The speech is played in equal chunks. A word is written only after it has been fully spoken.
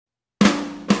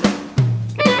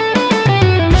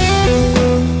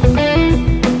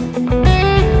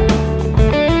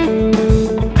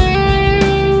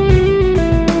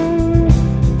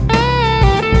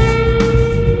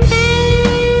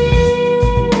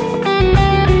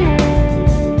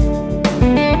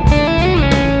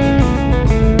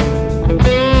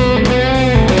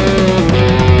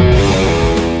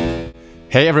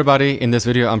Hey everybody, in this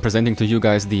video I'm presenting to you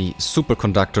guys the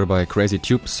Superconductor by Crazy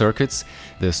Tube Circuits.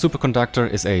 The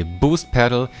Superconductor is a boost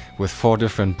pedal with 4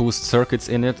 different boost circuits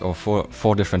in it, or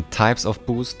four different types of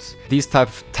boosts. These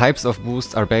types of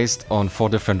boosts are based on 4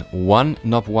 different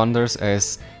one-knob wonders,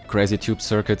 as Crazy Tube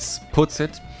Circuits puts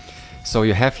it. So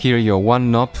you have here your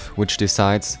one knob which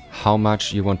decides how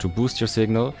much you want to boost your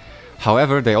signal.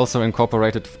 However, they also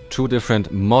incorporated 2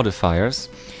 different modifiers.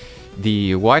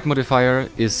 The white modifier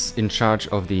is in charge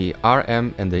of the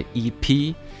RM and the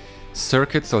EP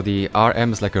circuit. So the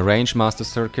RM is like a range master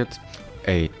circuit,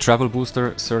 a treble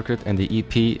booster circuit, and the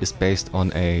EP is based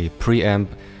on a preamp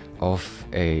of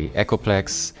a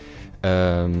Echoplex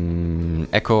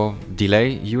echo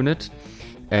delay unit.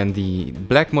 And the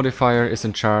black modifier is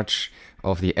in charge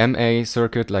of the MA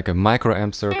circuit, like a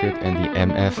microamp circuit, and the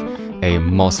MF, a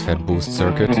MOSFET boost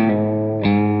circuit.